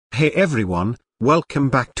Hey everyone,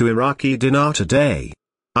 welcome back to Iraqi Dinar today.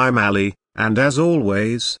 I'm Ali, and as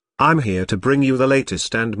always, I'm here to bring you the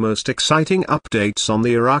latest and most exciting updates on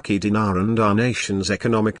the Iraqi dinar and our nation's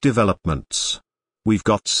economic developments. We've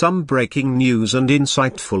got some breaking news and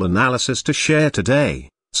insightful analysis to share today,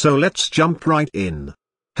 so let's jump right in.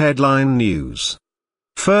 Headline news.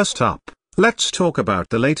 First up, let's talk about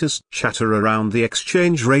the latest chatter around the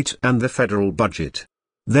exchange rate and the federal budget.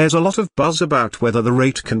 There's a lot of buzz about whether the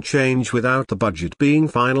rate can change without the budget being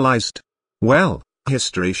finalized. Well,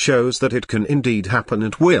 history shows that it can indeed happen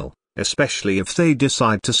and will, especially if they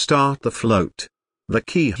decide to start the float. The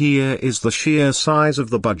key here is the sheer size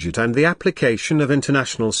of the budget and the application of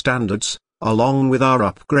international standards, along with our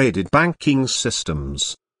upgraded banking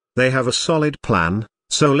systems. They have a solid plan,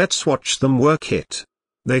 so let's watch them work it.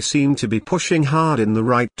 They seem to be pushing hard in the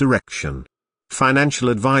right direction. Financial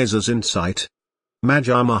Advisor's Insight.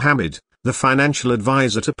 Majah Mohammed, the financial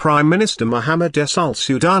advisor to Prime Minister Mohammed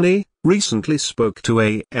al-Sudani, recently spoke to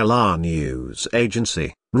a LR news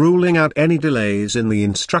agency, ruling out any delays in the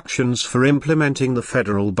instructions for implementing the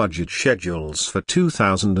federal budget schedules for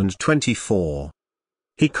 2024.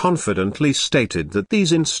 He confidently stated that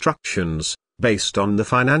these instructions, based on the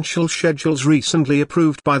financial schedules recently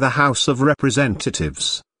approved by the House of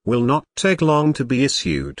Representatives, will not take long to be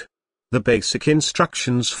issued. The basic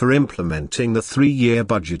instructions for implementing the three-year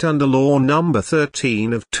budget under Law No.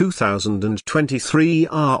 13 of 2023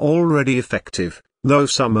 are already effective, though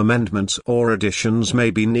some amendments or additions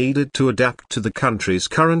may be needed to adapt to the country's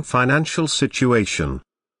current financial situation.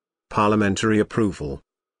 Parliamentary approval.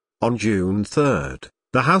 On June 3,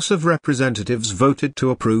 the House of Representatives voted to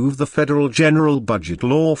approve the Federal General Budget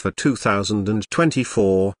Law for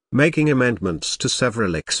 2024, making amendments to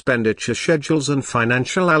several expenditure schedules and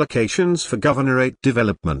financial allocations for governorate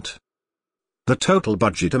development. The total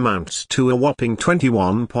budget amounts to a whopping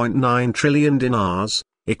 21.9 trillion dinars,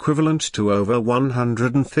 equivalent to over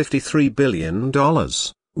 $153 billion,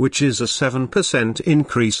 which is a 7%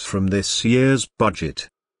 increase from this year's budget.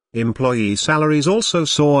 Employee salaries also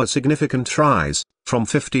saw a significant rise, from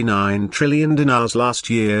 59 trillion dinars last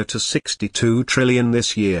year to 62 trillion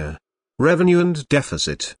this year. Revenue and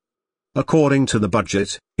deficit. According to the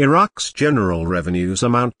budget, Iraq's general revenues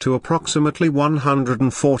amount to approximately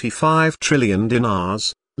 145 trillion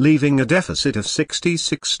dinars, leaving a deficit of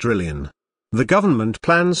 66 trillion. The government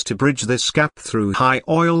plans to bridge this gap through high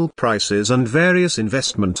oil prices and various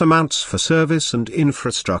investment amounts for service and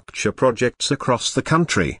infrastructure projects across the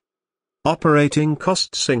country. Operating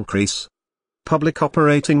costs increase. Public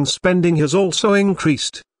operating spending has also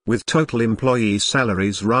increased, with total employee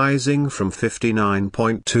salaries rising from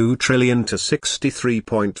 59.2 trillion to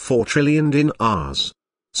 63.4 trillion dinars.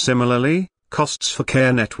 Similarly, costs for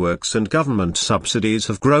care networks and government subsidies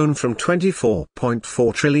have grown from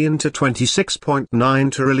 24.4 trillion to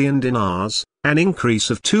 26.9 trillion dinars, an increase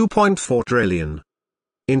of 2.4 trillion.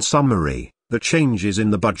 In summary, the changes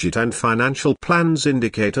in the budget and financial plans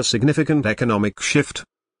indicate a significant economic shift.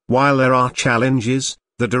 While there are challenges,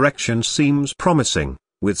 the direction seems promising,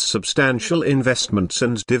 with substantial investments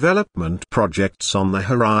and development projects on the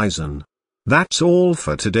horizon. That's all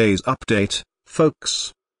for today's update,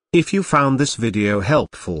 folks. If you found this video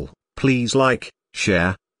helpful, please like,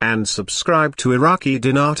 share, and subscribe to Iraqi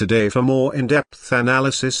Dinar today for more in-depth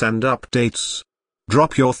analysis and updates.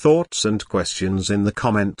 Drop your thoughts and questions in the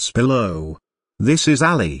comments below. This is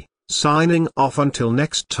Ali, signing off until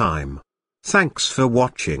next time. Thanks for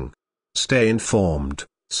watching. Stay informed,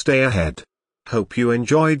 stay ahead. Hope you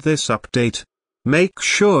enjoyed this update. Make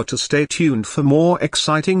sure to stay tuned for more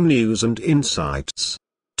exciting news and insights.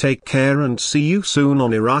 Take care and see you soon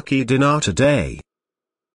on Iraqi Dinar today.